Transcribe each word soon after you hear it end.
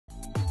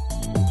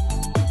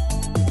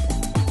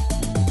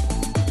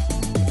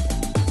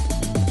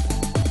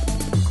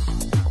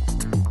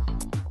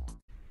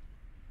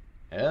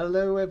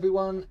Hello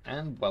everyone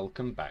and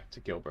welcome back to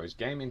GilBroz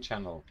gaming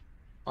channel.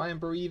 I am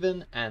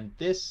Broeven and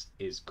this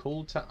is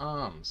Call to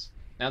Arms.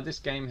 Now this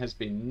game has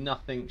been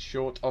nothing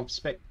short of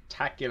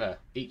spectacular,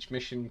 each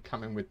mission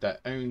coming with their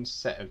own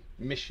set of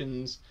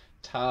missions,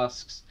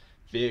 tasks,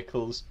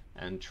 vehicles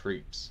and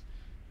troops.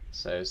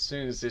 So as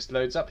soon as this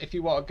loads up, if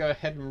you want to go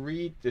ahead and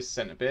read this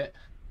centre bit,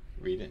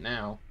 read it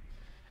now.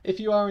 If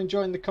you are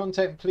enjoying the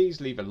content, please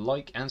leave a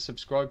like and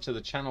subscribe to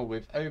the channel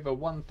with over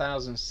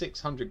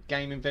 1,600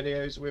 gaming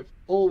videos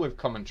all with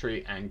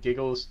commentary and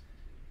giggles.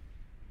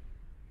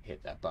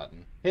 Hit that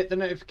button. Hit the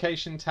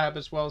notification tab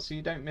as well so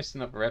you don't miss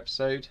another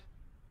episode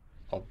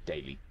of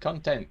daily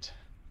content.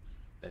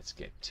 Let's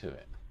get to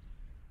it.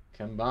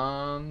 Come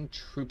on,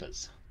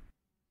 troopers.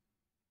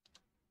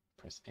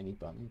 Press any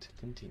button to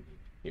continue.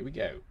 Here we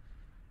go.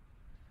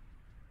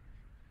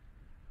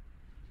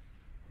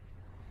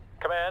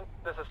 Command,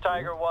 this is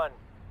Tiger 1.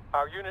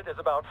 Our unit is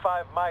about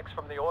 5 mics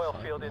from the oil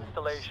field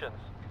installations.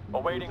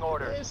 Awaiting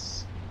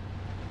orders.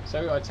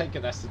 So I take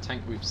it that's the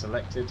tank we've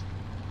selected.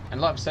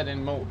 And like I've said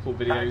in multiple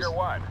videos, Tiger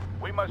 1,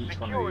 we must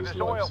secure this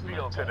oil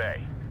field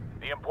today.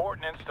 The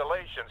important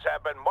installations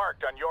have been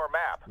marked on your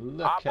map.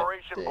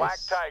 Operation Black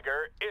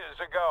Tiger is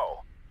a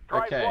go.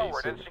 Drive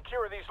forward and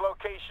secure these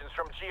locations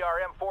from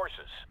GRM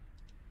forces.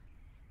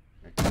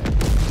 Okay.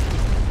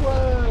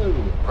 Whoa!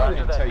 I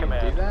didn't tell you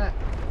to do that.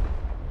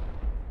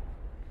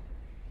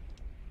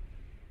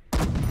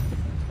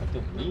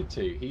 Didn't need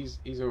to. He's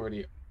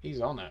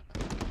on it.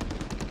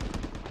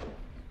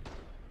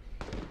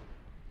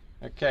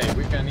 Okay,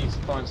 we're going to need to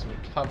find some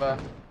cover.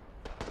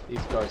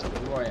 These guys are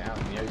right out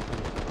in the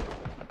open.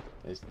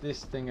 There's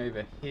this thing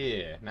over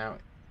here. Now,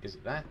 is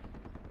it that?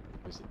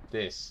 Or is it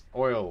this?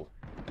 Oil.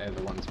 They're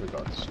the ones we've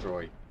got to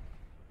destroy.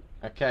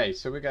 Okay,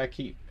 so we're going to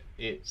keep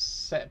it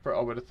separate,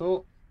 I would have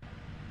thought.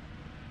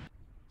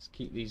 Let's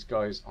keep these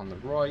guys on the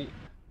right.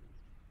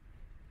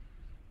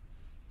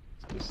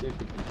 Let's see if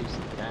we can do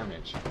some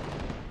damage.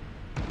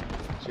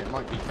 Actually, it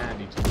might be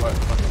handy to work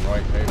from the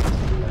right over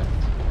to the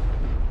left.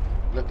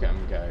 Look at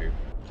them go.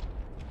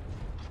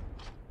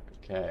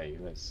 Okay,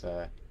 let's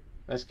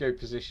go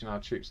position our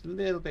troops a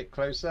little bit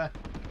closer.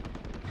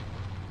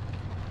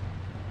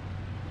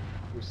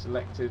 We've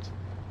selected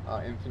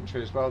our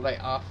infantry as well. They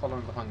are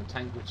following behind the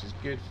tank, which is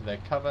good for their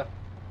cover.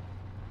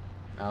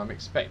 Now I'm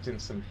expecting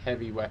some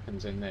heavy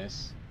weapons in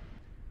this.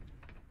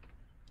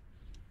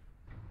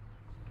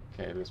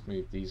 Okay, let's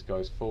move these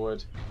guys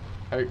forward.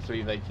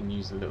 Hopefully they can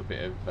use a little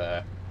bit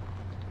of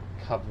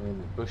cover in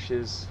the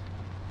bushes.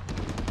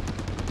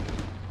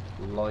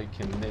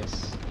 Liking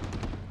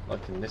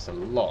this a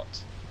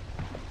lot.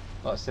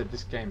 Like I said,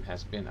 this game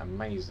has been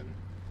amazing.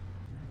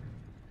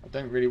 I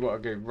don't really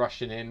want to go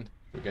rushing in.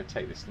 We're going to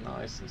take this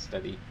nice and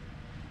steady.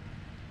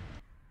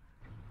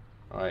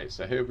 Alright,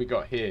 so who have we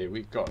got here?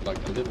 We've got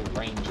like a little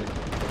ranger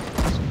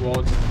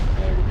squad.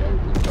 There we go.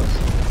 We've got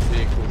some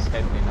vehicles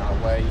heading in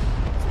our way.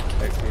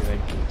 Hopefully they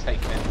can take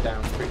them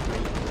down quickly.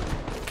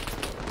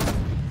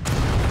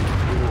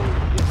 Ooh,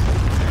 yes, did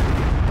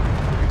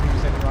we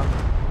lose anyone? I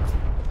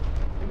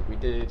think we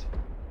did.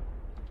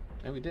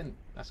 No, we didn't.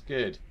 That's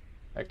good.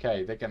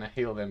 Okay, they're going to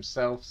heal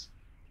themselves.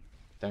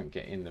 Don't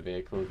get in the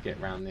vehicle.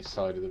 Get round this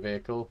side of the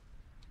vehicle.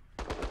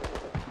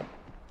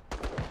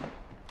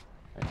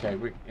 Okay,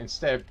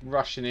 instead of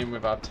rushing in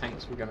with our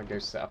tanks, we're going to go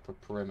set up a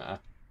perimeter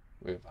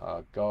with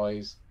our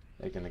guys.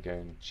 They're going to go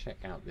and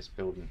check out this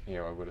building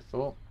here, I would have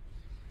thought.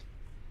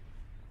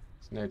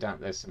 No doubt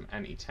there's some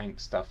anti-tank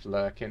stuff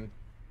lurking.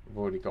 We've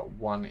already got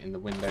one in the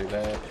window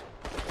there.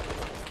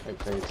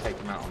 Hopefully we'll take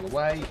them out on the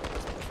way.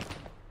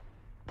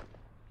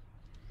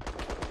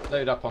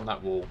 Load up on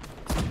that wall.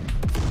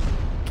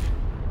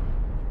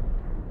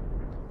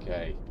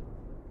 Okay.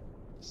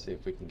 Let's see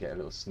if we can get a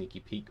little sneaky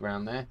peek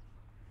around there.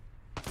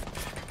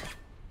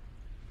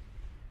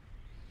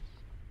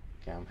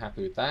 Okay, I'm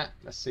happy with that.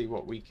 Let's see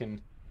what we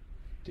can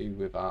do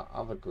with our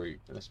other group.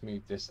 Let's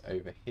move this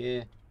over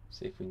here.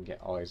 See if we can get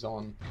eyes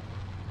on.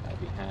 That'd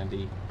be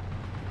handy.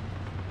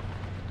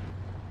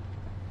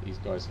 These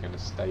guys are going to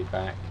stay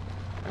back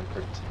and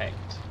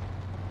protect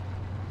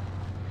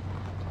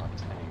our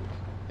tank.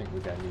 I think we're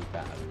going to need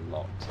that a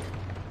lot.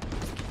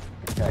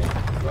 Okay.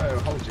 Whoa,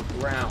 hold your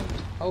ground.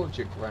 Hold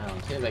your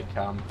ground. Here they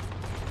come.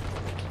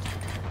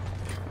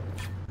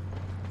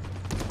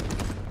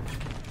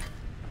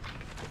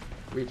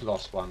 We've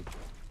lost one.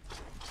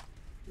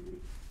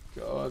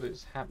 God,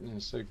 it's happening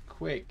so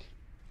quick.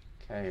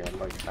 Okay, I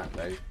like that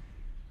though.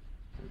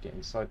 Can we get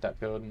inside that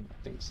building? I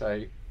think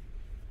so.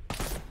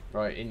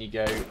 Right, in you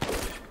go.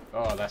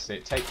 Oh, that's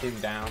it. Take him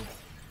down.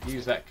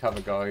 Use that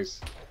cover,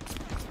 guys.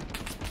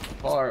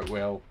 Fire at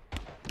will.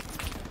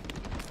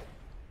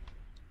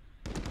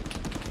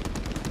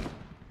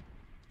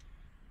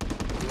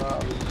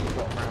 Rather than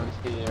got around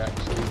here,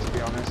 actually, to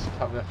be honest.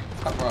 Cover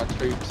our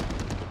troops.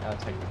 I'll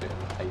take a bit of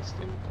a paste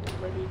in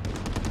already.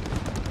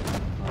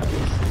 Right,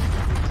 let's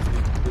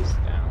take this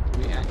down.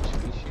 Can we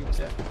actually shoot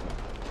it?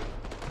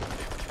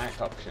 Attack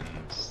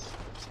options.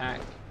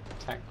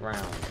 Attack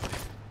ground.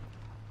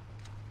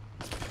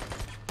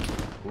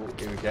 Oh,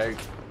 here we go.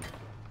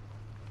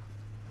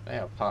 They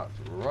are parked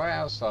right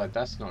outside.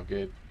 That's not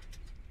good.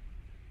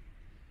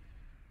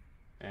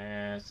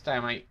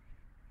 Stalemate.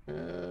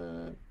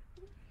 Don't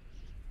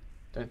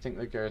think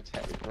they're going to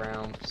attack the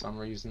ground for some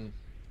reason.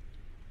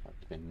 That would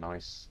have been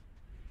nice.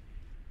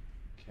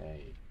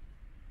 Okay.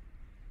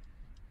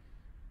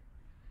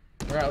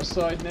 We're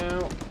outside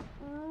now.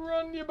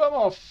 Run your bum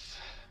off.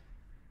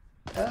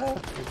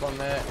 We've gone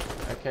there.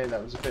 Okay,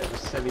 that was a bit of a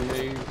silly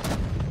move.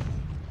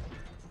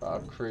 But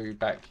our crew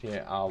back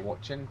here are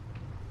watching.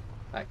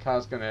 That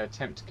car's going to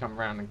attempt to come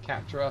around and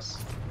capture us.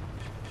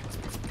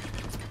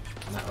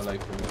 And that will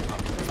open up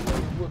the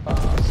whoop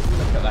ass.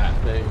 Look at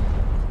that, boom.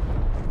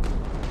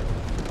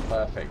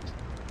 Perfect.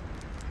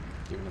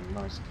 Giving them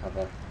nice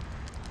cover. Okay,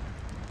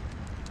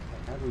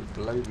 how do we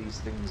blow these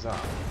things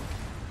up?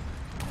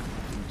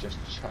 Do we just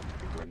chuck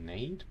a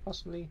grenade,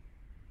 possibly?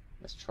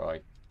 Let's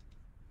try.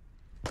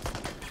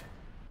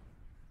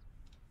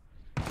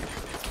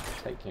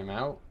 Take him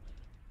out.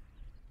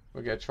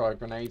 We're going to try a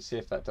grenade, see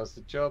if that does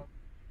the job.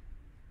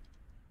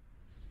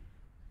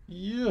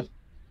 Yeah.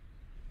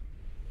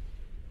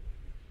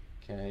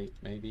 Okay,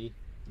 maybe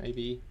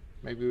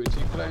we're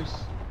too close.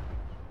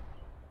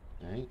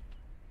 No,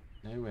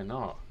 we're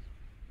not.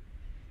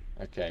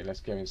 Okay,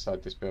 let's go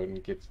inside this building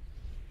and give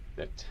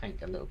the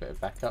tank a little bit of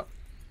backup.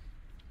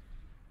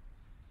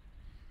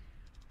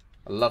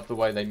 I love the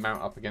way they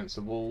mount up against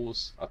the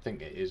walls. I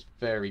think it is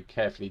very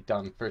carefully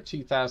done. For a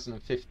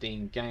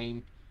 2015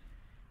 game,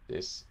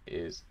 this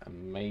is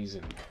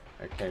amazing.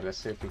 Okay, let's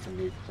see if we can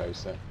move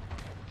closer.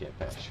 Get a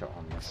better shot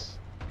on this.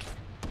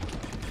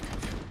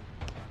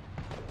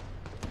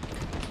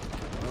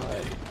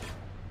 Right.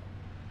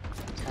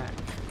 Attack.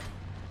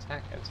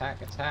 Attack,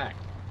 attack, attack.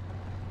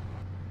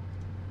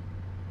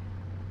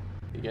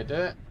 You gonna do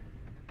it?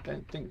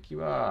 Don't think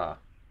you are.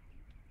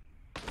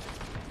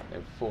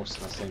 They're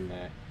forcing us in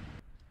there.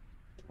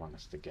 They want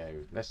us to go.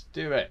 Let's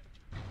do it.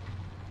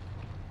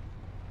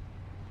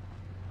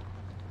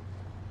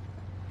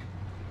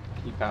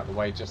 Keep out of the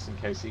way just in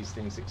case these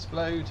things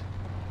explode.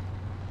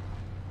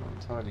 Not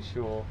entirely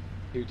sure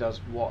who does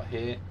what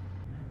here.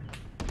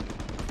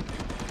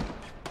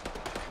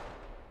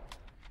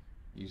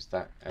 Use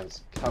that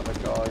as cover,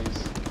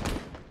 guys.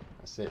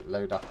 That's it,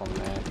 load up on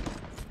there.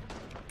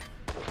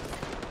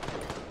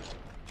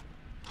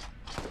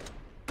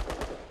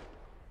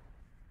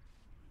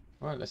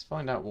 Right, let's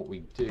find out what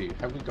we do.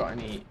 Have we got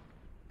any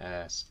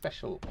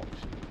special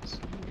options?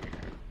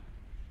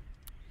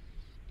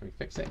 Can we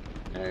fix it?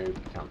 No, we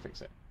can't fix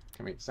it.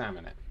 Can we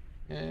examine it?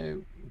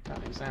 No, we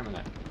can't examine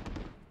it.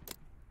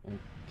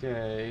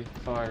 Okay,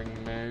 firing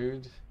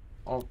mode.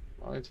 Oh,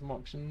 item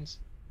options.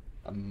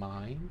 A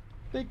mine?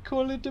 They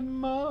call it a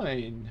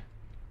mine.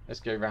 Let's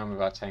go around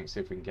with our tank, see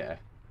if we can get a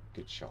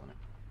good shot on it.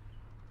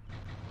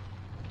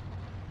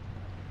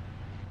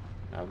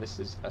 Now this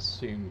is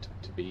assumed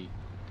to be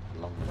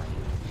long range.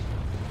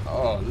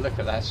 Oh, look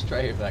at that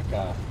straight of that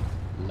car.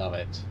 Love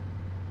it.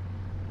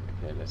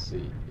 Okay, let's see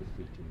if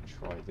we can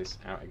try this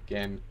out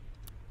again.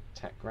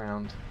 Attack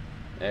ground.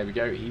 There we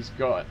go. He's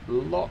got it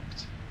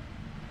locked.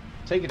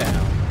 Take it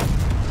down.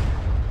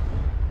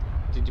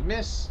 Did you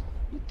miss?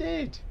 You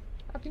did.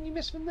 How can you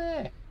miss from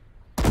there?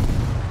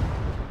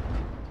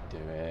 Do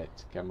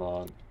it. Come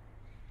on.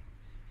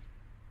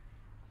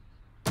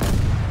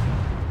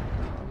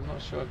 I'm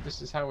not sure if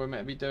this is how we're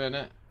meant to be doing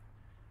it.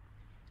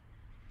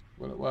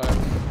 Will it work?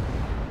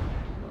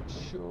 I'm not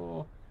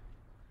sure.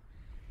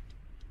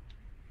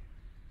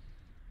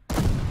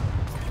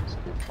 Let's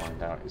go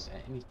find out. Is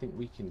there anything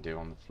we can do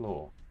on the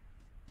floor?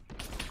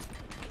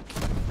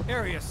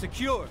 Area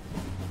secure.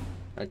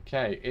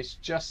 Okay, it's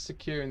just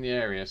securing the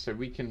area, so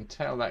we can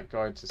tell that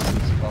guy to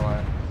cease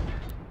fire.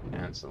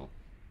 Cancel.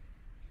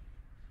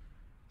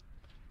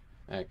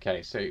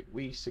 Okay, so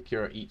we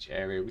secure each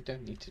area. We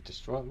don't need to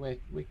destroy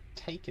it. We're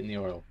taking the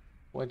oil.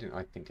 Why didn't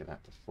I think of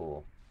that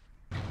before?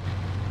 Okay,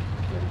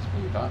 let's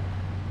move up.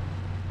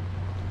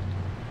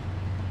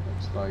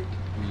 Looks like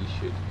we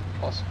should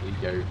possibly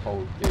go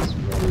hold this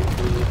road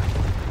here.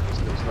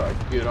 This looks like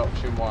a good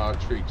option while our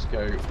troops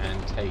go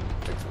and take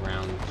the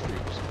ground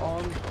troops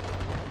on.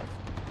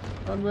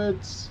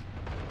 Onwards.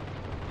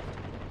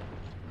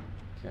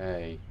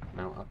 Okay,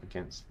 mount up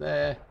against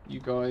there. You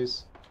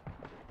guys.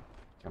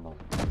 Come on,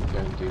 go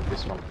and do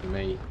this one for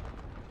me.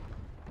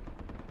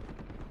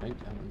 Nope,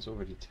 that one's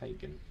already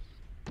taken.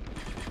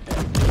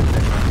 Okay,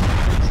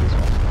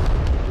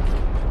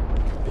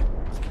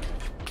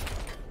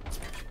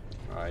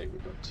 right,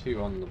 we've got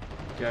two on the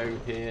go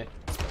here.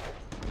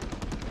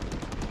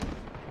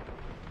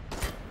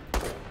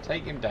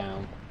 Take him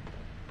down.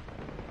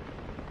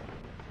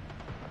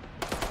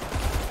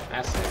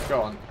 That's it,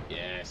 go on.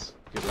 Yes,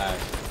 good lad.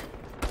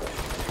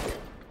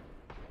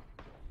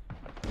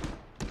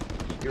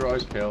 Your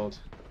eyes peeled.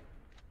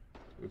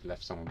 We've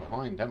left someone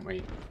behind, haven't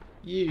we?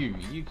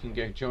 You can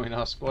go join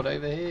our squad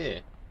over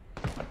here.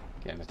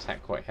 Getting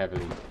attacked quite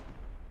heavily.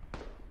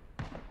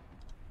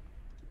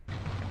 Right,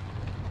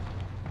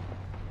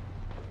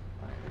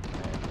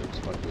 okay, looks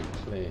like we're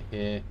clear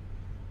here.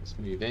 Let's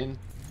move in.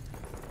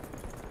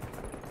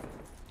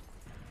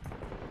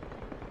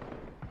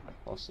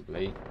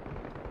 Possibly.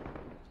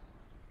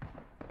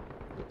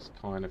 Looks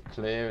kind of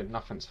clear.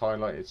 Nothing's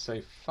highlighted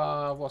so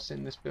far. What's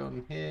in this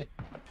building here?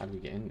 How do we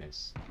get in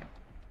this?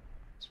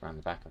 It's around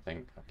the back, I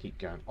think. I keep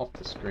going off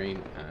the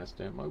screen and that's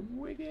doing my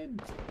wigging.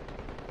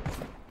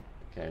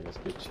 Okay, let's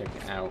go check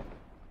it out.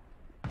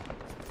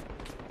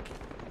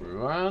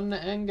 Run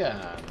and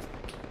gun.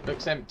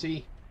 Looks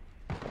empty.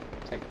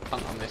 Take a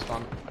punt on this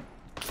one.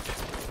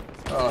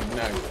 Oh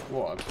no,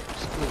 what a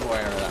schoolboy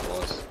error that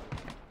was.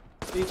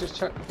 Did he just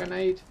chuck a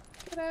grenade?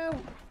 Get out!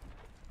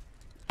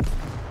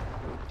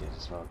 Oh, he did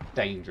as well.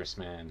 Dangerous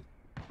man.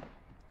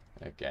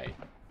 Okay,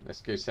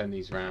 let's go send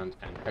these round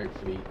and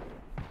hopefully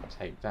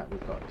take that.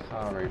 We've got a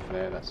car over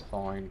there, that's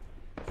fine.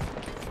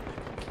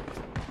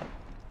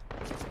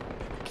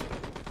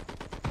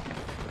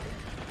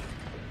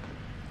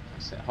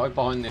 That's it. Hide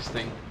behind this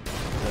thing.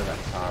 Clear that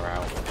car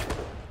out.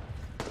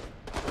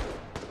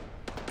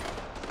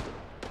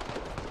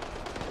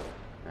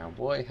 Now,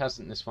 why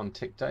hasn't this one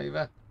ticked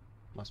over?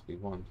 Must be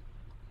 1,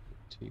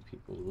 2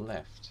 people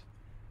left.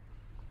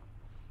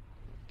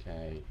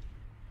 Okay.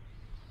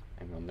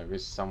 Hang on, there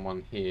is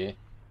someone here. I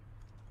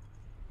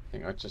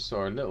think I just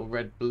saw a little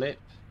red blip.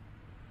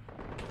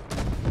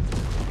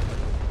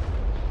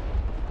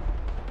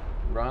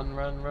 Run,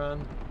 run,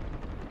 run.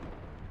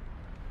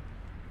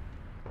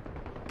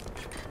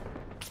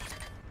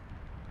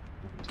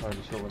 Not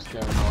entirely sure what's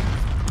going on.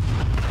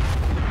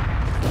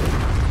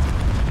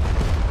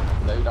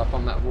 Load up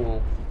on that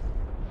wall.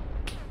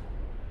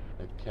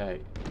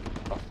 Okay.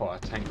 I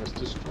thought a tank was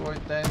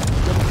destroyed then.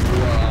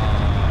 Yeah,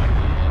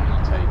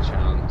 not a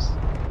chance.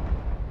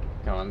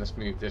 Come on, let's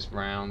move this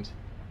round.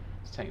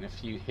 He's taking a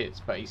few hits,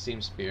 but he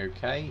seems to be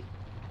okay.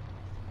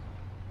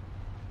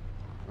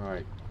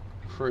 Right,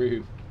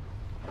 crew.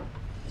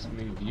 Let's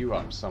move you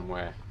up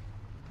somewhere.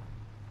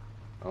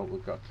 Oh,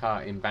 we've got a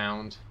car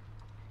inbound.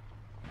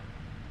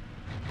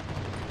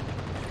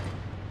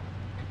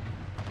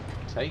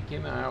 Take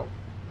him out.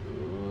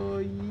 Oh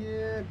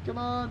yeah, come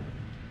on.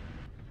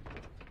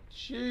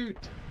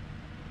 Shoot.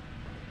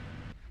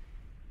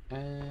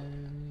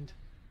 And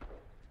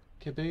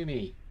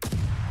kaboomy.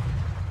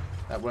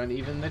 That weren't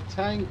even the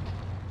tank.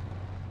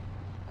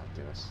 That'll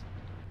do us.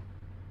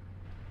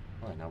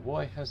 Right, now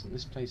why hasn't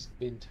this place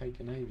been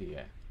taken over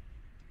yet?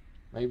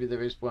 Maybe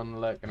there is one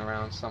lurking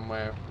around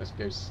somewhere. Let's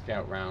go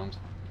scout round.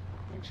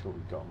 Make sure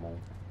we've got them all.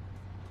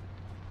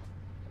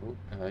 Oh,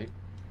 hello.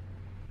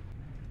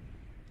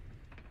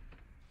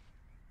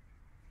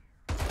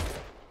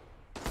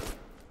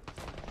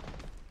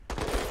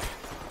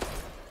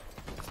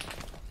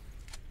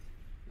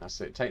 That's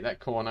it. Take that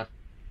corner.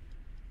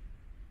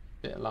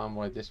 Bit alarmed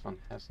why this one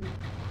hasn't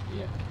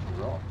yet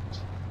dropped.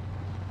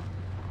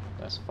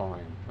 That's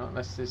fine. Not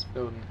unless this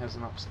building has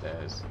an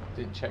upstairs.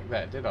 Didn't check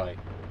that, did I?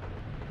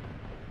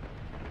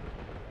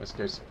 Let's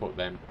go support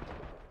them.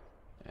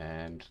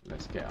 And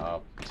let's get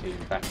our team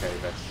back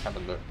over to have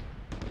a look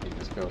in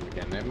this building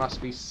again. There must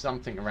be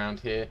something around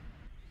here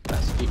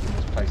that's keeping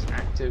this place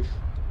active.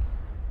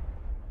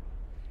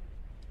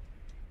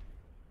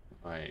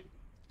 Right.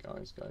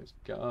 Guys.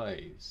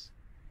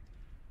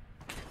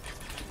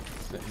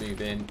 Let's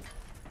move in.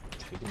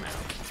 Take him out.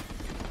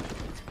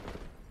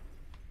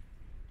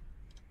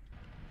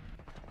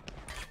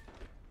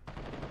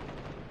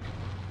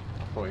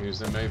 I thought he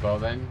was immobile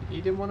then.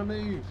 He didn't want to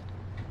move.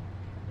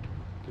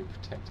 Go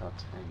protect our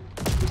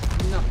tank.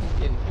 There's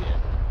nothing in here.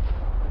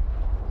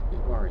 It's a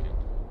bit worrying.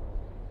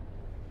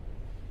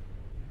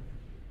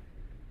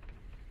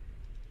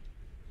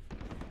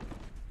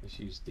 Let's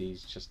use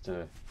these just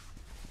to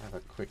have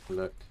a quick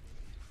look.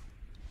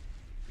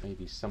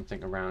 Maybe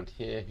something around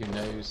here, who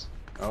knows?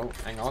 Oh,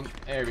 hang on,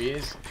 there he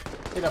is.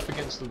 Hit up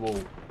against the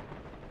wall.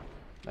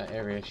 That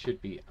area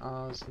should be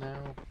ours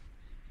now.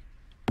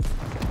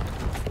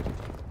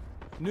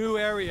 New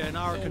area in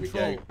our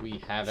control. We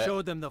have it.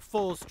 Show them the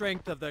full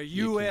strength of the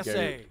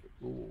USA.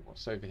 Ooh,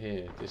 what's over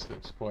here? This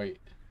looks quite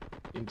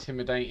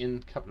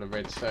intimidating. Couple of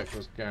red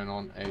circles going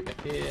on over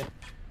here.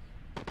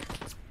 I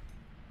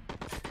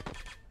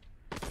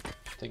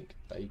think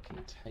they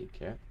can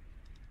take it.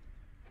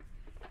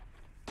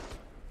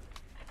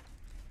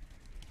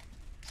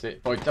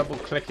 By double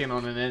clicking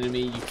on an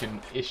enemy you can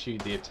issue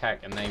the attack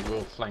and they will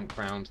flank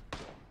round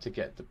to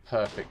get the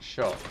perfect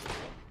shot.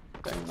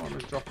 Don't want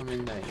to drop them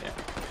in there yet.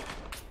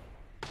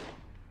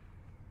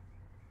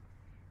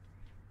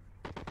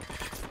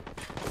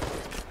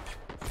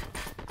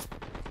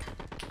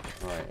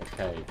 Right,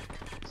 okay.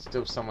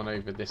 Still someone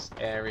over this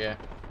area.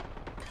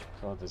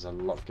 God, there's a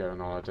lot going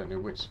on. I don't know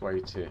which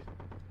way to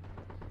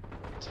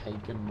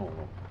take them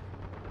more.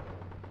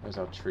 There's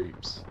our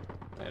troops.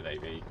 There they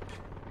be.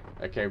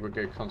 Okay, we'll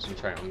go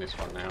concentrate on this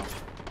one now.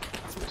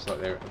 Looks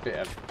like there's a bit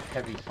of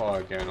heavy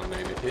fire going on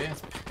over here.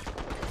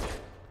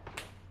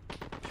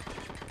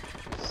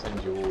 Let's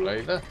send you all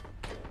over.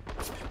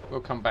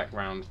 We'll come back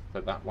round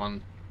for that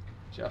one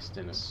just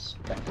in a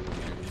speck of a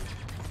moment.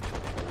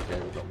 There we go,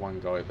 we've got one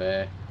guy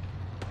there.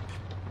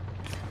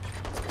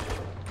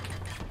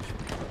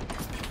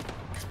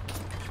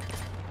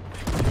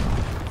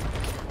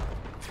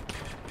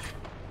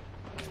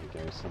 There we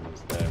go,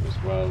 Someone's there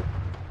as well.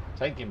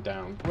 Take him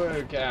down.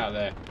 Whoa, get out of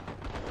there.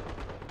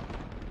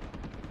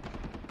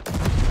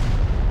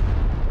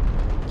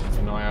 Keep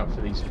an eye out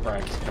for these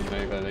frags coming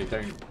over. They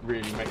don't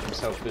really make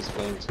themselves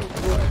visible until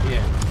right at the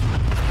end.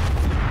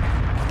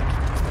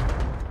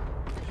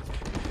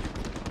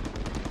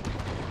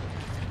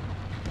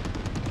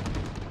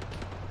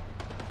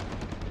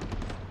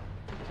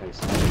 Okay,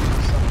 so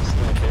someone's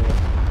still here.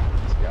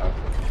 Let's get our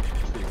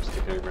troops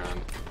to go around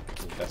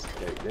and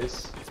investigate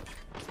this.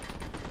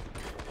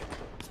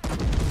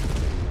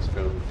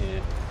 Building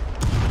here,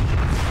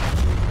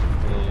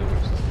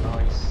 which is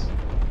nice.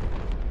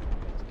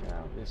 Let's get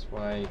out this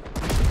way.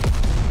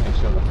 Make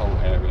sure the whole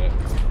area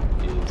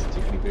is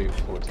tickly-boo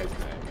before taking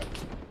it over.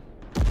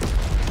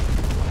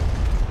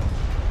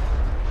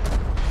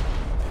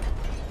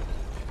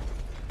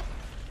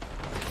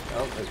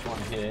 Oh, there's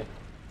one here.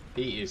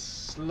 He is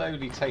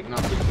slowly taking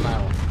up his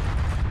flower.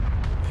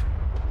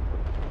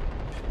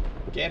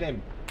 Get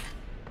him!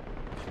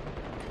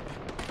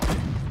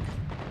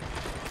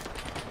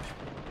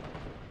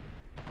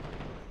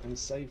 And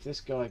save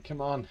this guy,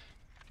 come on.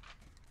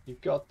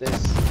 You've got this.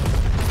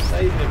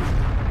 Save him.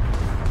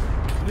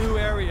 New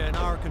area in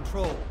our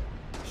control.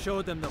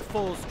 Show them the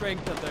full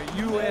strength of the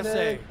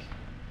USA.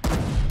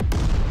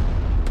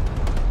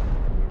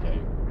 Okay,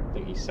 I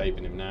think he's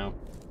saving him now.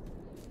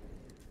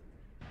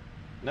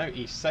 No,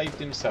 he saved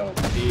himself.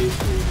 He is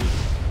greedy.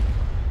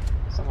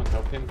 Someone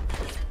help him.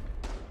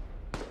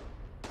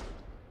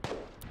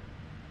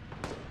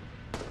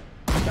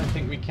 I don't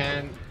think we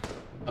can.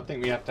 I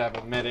think we have to have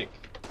a medic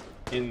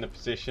in the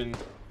position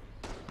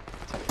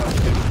to help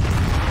him.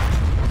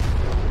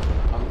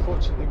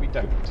 Unfortunately, we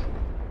don't.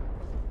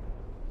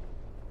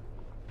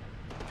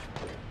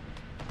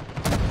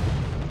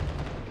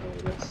 Okay,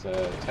 let's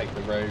take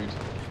the road.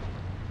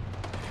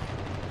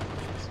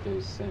 Let's go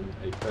send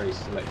a very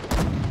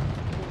selective.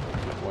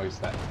 Why is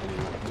that thing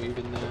not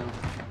moving now?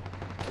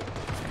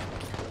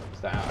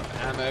 Is that out of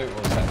ammo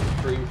or is that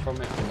the crew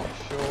from it? I'm not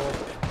sure.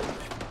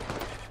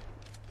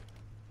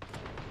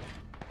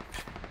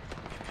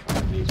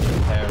 Needs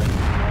repairing.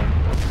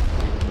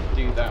 We can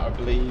do that, I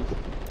believe.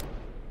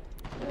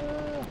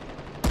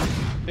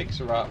 Fix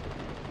her up.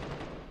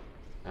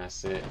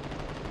 That's it.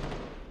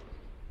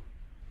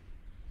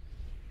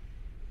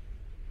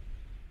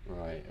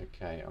 Right,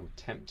 okay. I'm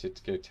tempted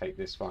to go take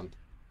this one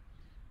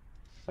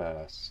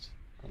first.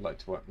 I'd like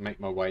to make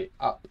my way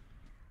up.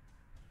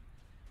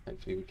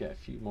 Hopefully we get a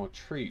few more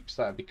troops.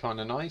 That would be kind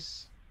of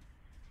nice.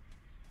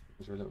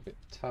 These are a little bit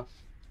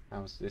tough.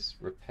 How's this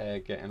repair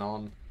getting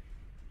on?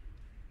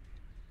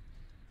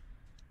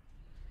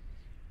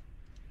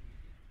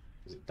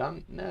 Is it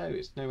done? No,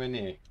 it's nowhere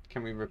near.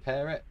 Can we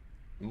repair it?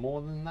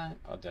 More than that?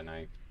 I don't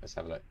know. Let's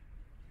have a look.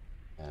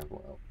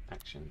 What else?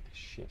 Action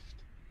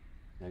shift.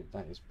 No,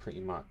 that is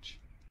pretty much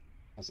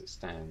as it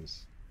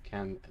stands.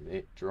 Can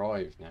it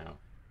drive now?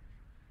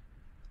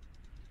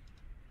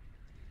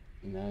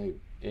 No,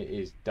 it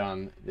is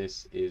done.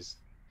 This is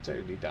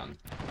totally done.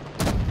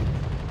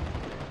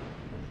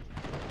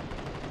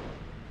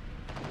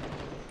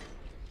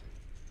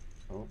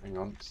 Oh, hang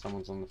on.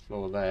 Someone's on the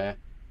floor there.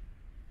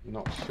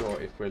 Not sure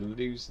if we're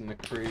losing the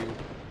crew.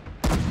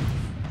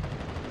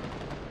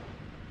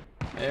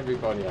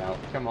 Everybody out,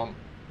 come on.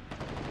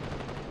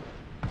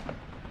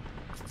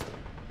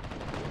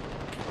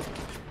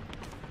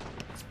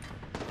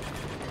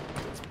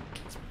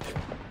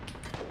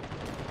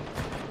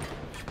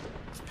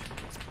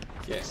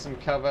 Get some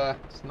cover.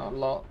 It's not a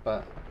lot,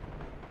 but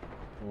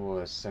oh,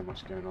 there's so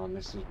much going on.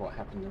 This is what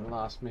happened in the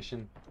last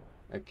mission.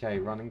 Okay,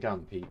 run and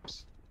gun,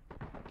 peeps.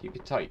 Keep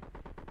it tight.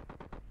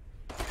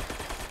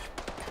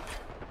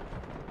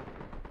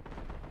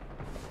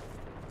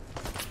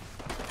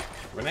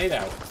 Grenade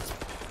out.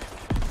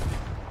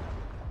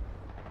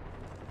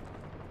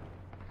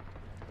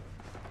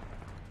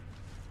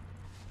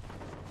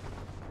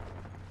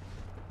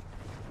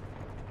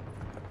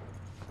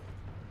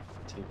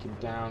 Take him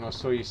down. I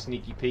saw you,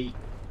 Sneaky Pete.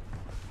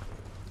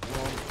 Come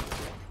on.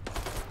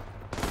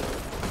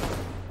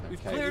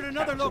 We've Okay, cleared we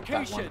another captured that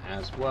location one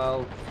as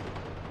well.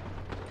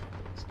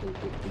 Let's go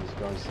give these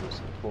guys some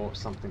support.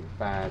 Something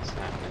bad's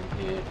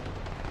happening here.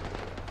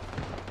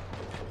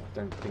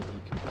 Don't think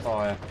he can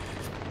fire.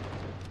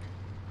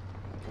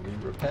 Can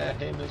we repair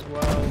him as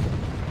well?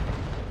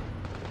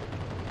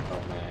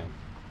 Oh man.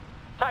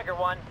 Tiger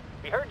 1,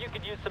 we heard you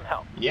could use some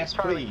help. Yes,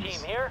 Charlie please.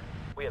 team here.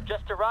 We have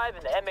just arrived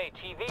in the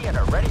MATV and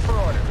are ready for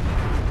orders.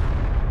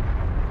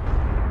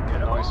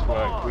 Nice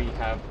work. We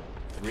have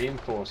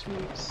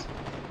reinforcements.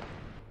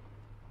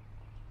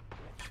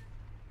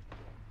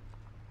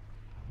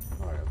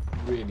 Alright,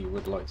 I really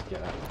would like to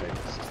get that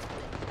fixed.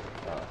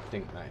 But I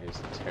think that is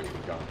totally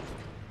gone.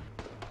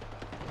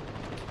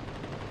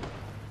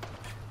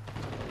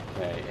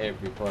 Okay,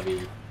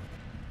 everybody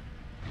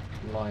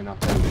line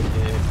up over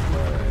here.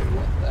 Whoa,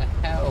 what the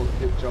hell?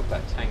 Good job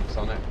that tank's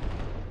on it.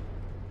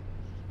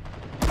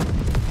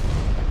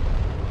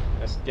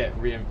 Let's get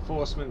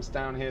reinforcements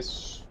down here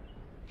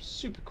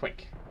super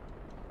quick.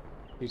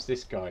 Who's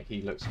this guy?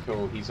 He looks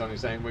cool. He's on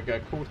his own. We're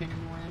going to call him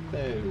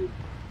Rambo.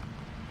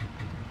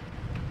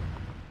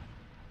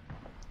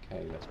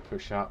 Okay, let's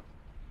push up.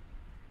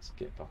 Let's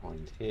get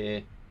behind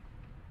here.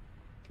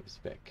 Give us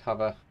a bit of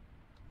cover.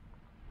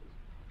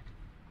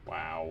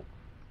 Wow.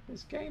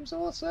 This game's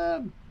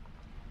awesome.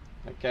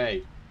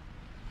 Okay.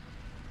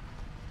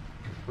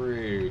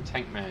 Through.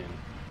 Tank man.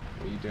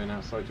 What are you doing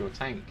outside your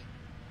tank?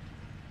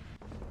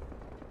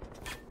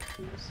 I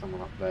think there's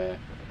someone up there.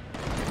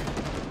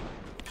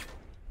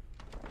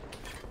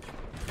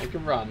 Make a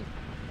run.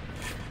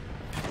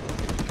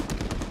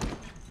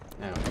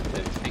 Now, if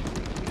they're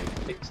tanking, can they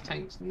fix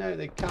tanks? No,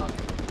 they can't.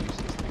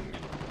 Useless tank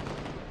men.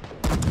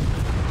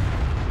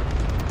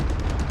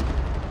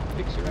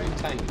 Fix your own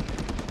tank.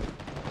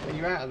 Are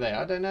you out of there?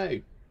 I don't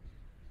know.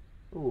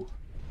 Ooh.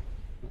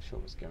 Not sure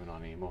what's going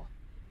on anymore.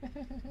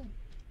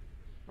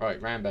 Right,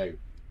 Rambo.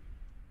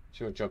 It's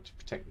your job to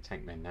protect the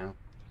tank men now.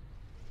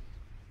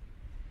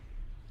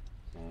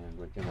 And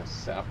we're going to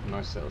set up a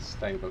nice little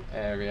stable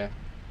area.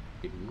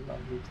 It'd be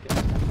lovely to get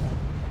that.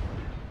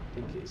 I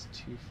think it is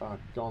too far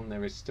gone.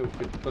 There is still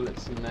good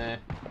bullets in there.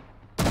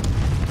 We're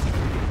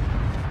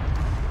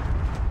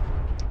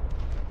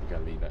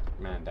going to leave it.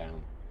 Man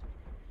down.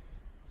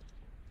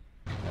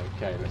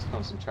 Okay, let's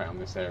concentrate on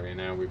this area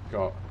now. We've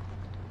got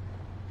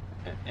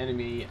an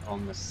enemy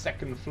on the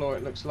second floor,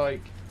 it looks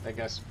like. They're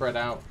going to spread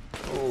out.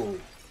 Oh,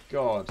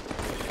 God.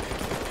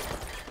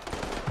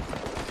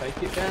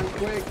 Take it down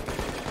quick.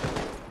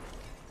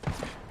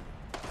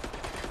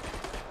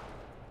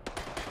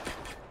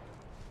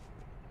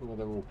 Oh,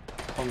 they're all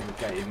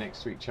congregated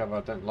next to each other.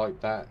 I don't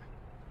like that.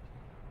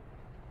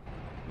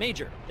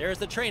 Major, there is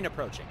the train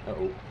approaching.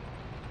 Uh-oh.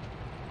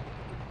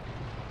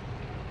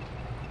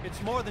 It's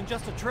more than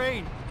just a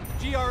train.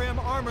 GRM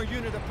armor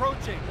unit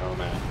approaching. Oh,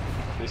 man.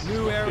 This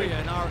New is area good.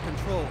 in our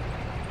control.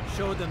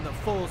 Show them the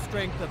full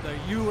strength of the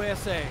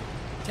USA.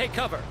 Take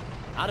cover.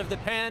 Out of the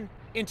pan,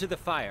 into the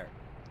fire.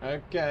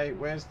 Okay,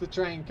 where's the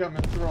train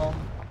coming from?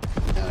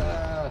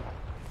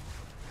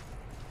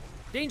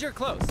 Danger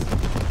close.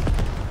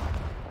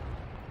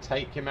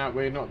 Take him out.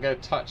 We're not going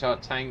to touch our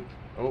tank.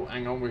 Oh,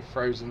 hang on. We're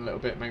frozen a little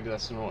bit. Maybe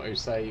that's an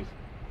auto-save.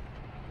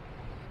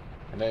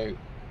 Hello?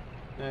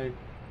 No.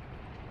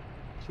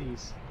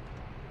 Please.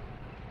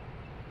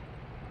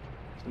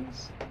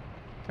 Please.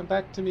 Come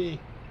back to me.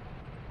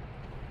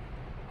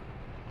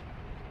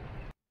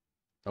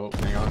 Oh,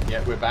 hang on.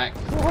 Yeah, we're back.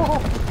 Whoa! I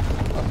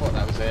thought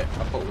that was it.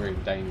 I thought we were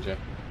in danger.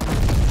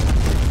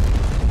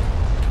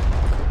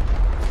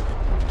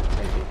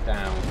 Take it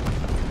down.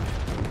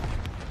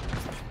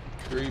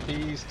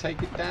 Groupies,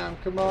 take it down.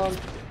 Come on.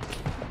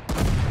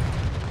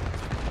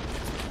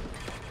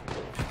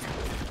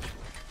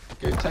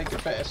 Go take a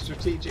better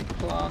strategic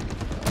plan.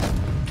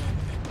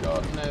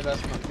 God, no,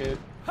 that's not good.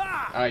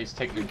 Ah, he's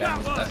taking him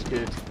down. That's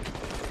good.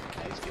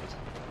 Yeah, he's good.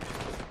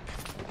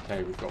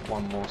 Okay, we've got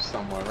one more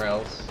somewhere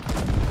else.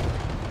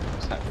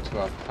 What's happened to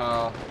our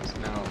car? It's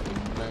now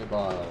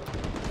immobile.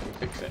 We'll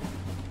fix it.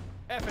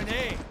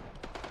 F&A.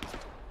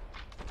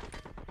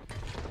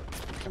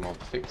 Come on,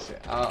 fix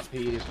it up.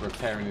 He is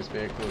repairing his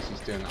vehicles.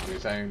 He's doing it on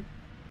his own.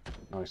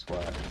 Nice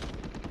work.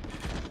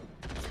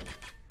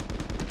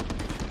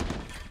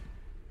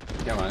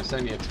 Come on, it's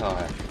only a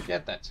tyre.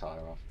 Get that tyre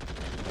off.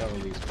 Where are all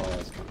these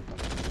fires coming from?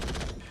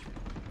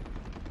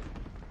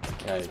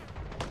 Okay.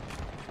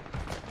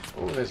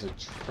 Oh, there's a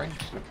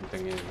trench looking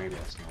thing here. Maybe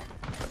that's not.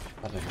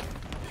 I don't know.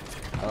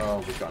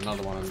 Oh, we've got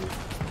another one.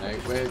 No,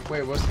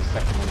 where was the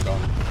second one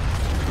gone?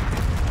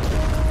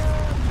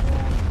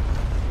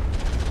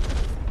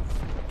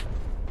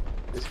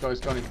 This guy's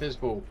gone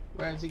invisible.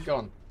 Where has he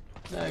gone?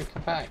 No,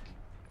 come back.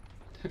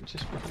 Don't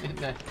just run in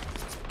there.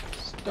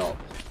 Stop.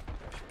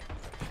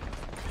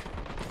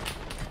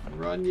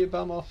 Run your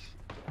bum off.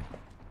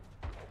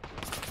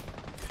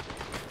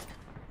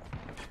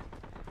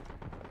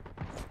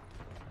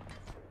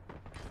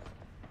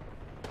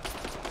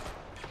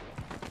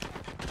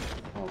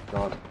 Oh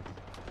God.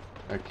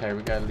 Okay,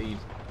 we're gonna leave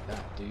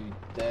that dude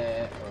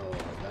there. Oh,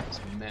 that's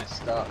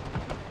messed up.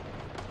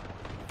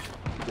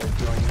 Go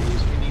join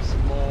these. We need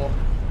some more.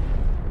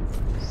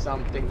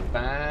 Something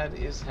bad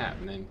is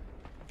happening.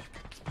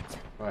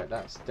 Right,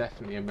 that's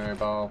definitely a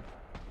mobile.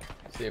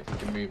 See if we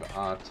can move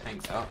our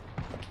tank up.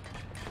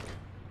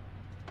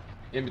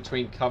 In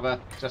between cover,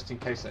 just in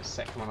case that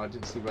second one, I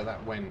didn't see where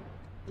that went.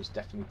 It was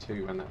definitely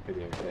two when that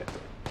video hit.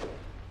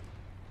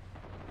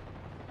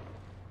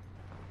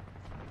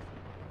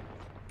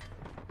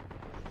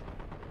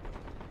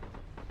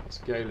 Let's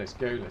go, let's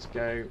go, let's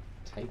go.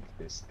 Take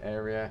this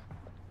area.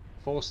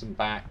 Force them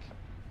back.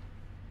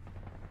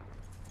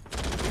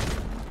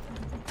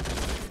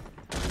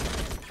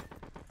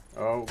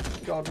 Oh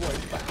God, what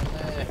is that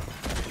there?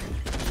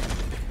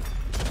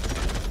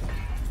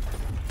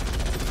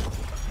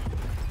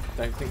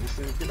 Don't think this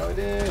is a good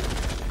idea.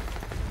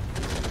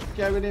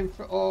 Going in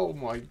for, oh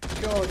my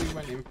God, he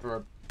went in for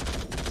a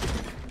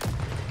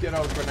good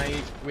old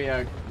grenade.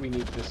 We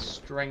need the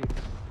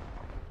strength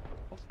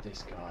of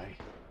this guy.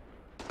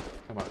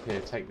 Come up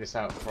here, take this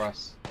out for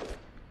us.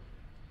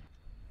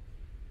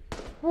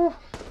 Whew.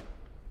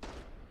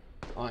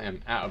 I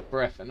am out of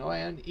breath and I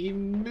haven't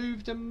even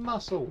moved a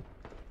muscle.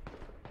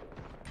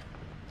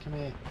 Come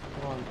here.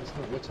 Come on. It's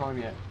not your time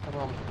yet. Come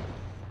on.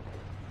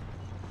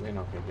 We're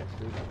not going to get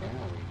through that way,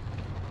 are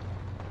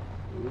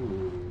we?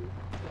 Ooh.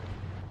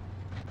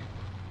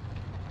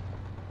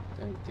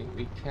 Don't think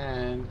we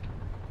can.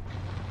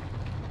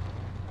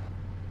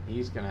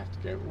 He's going to have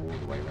to go all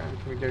the way around.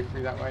 Can we go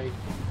through that way?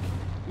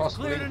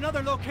 Possibly. Cleared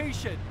another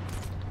location.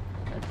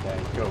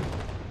 Okay, cool.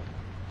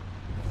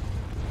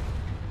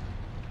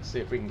 Let's see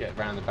if we can get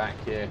around the back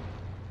here.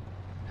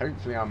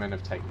 Hopefully our men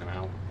have taken them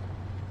out.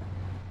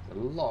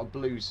 There's a lot of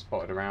blues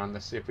spotted around.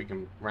 Let's see if we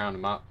can round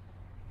them up.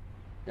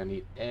 We're going to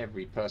need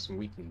every person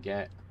we can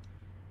get.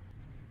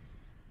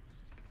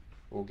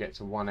 We'll get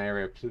to one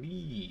area,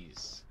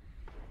 please.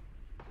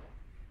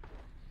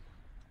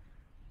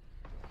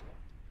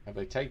 Have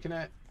they taken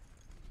it?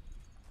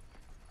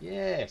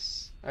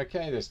 Yes.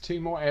 Okay, there's 2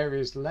 more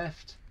areas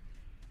left.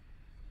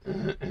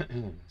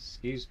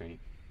 Excuse me.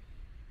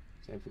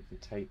 See if we can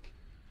take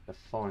the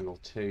final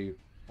 2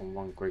 on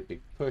one great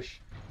big push.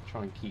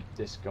 Try and keep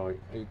this guy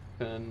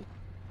open.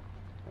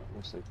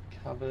 Also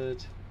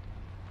covered.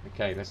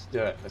 Okay, let's do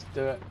it. Let's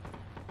do it.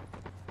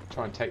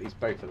 Try and take these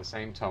both at the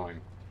same time.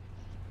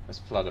 Let's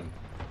flood them.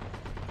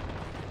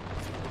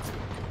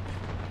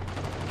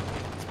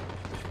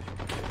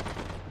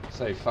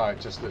 So far, it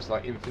just looks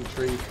like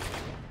infantry.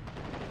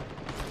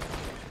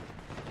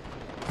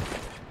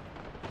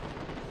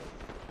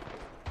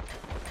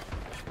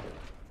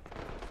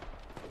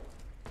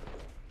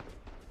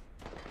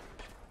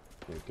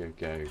 Go, go,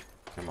 go.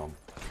 Come on.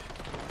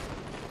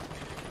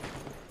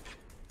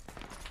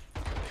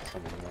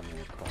 Someone running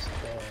across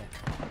there.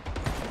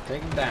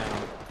 Take him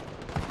down.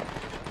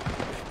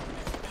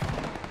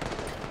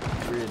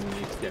 Really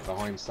need to get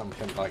behind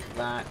something like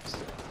that.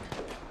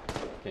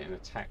 Getting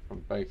attacked from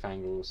both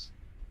angles.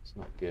 It's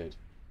not good.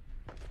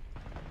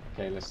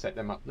 Okay, let's set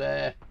them up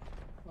there.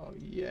 Oh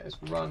yes,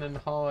 run and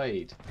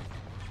hide.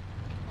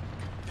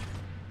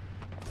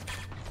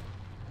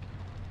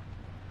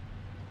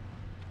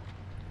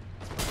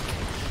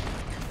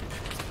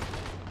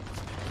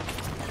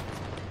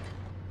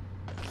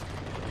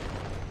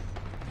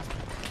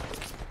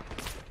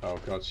 Oh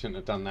god, shouldn't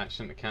have done that.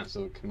 Shouldn't have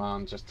cancelled the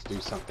command just to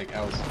do something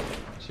else.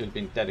 Should have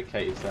been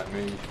dedicated to that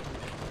move.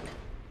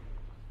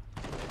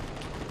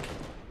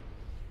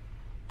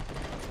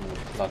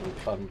 Flood them,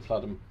 flood them,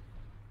 flood them.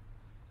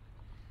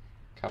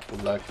 Couple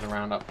lurking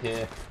around up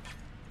here.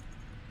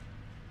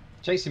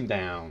 Chase him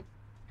down.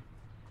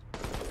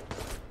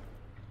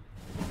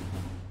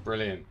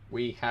 Brilliant.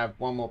 We have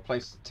one more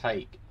place to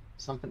take.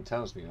 Something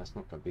tells me that's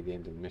not going to be the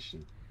end of the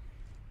mission.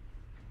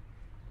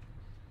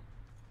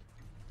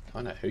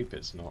 Kind of hope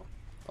it's not.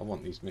 I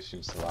want these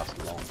missions to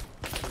last long.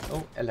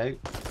 Oh, hello.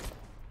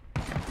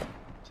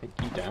 Take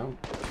you down.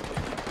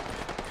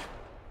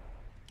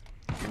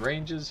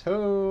 Rangers,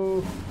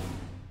 ho!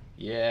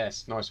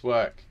 Yes, nice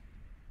work.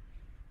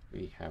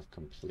 We have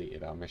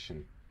completed our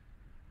mission.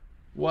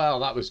 Wow,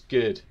 that was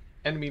good.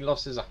 Enemy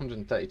losses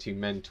 132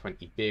 men,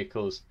 20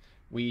 vehicles.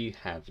 We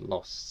have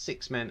lost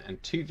 6 men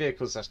and 2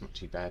 vehicles. That's not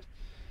too bad.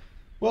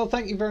 Well,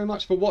 thank you very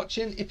much for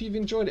watching. If you've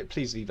enjoyed it,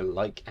 please leave a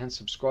like and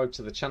subscribe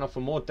to the channel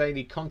for more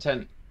daily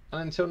content.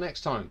 And until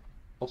next time,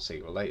 I'll see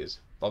you all later.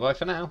 Bye bye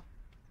for now.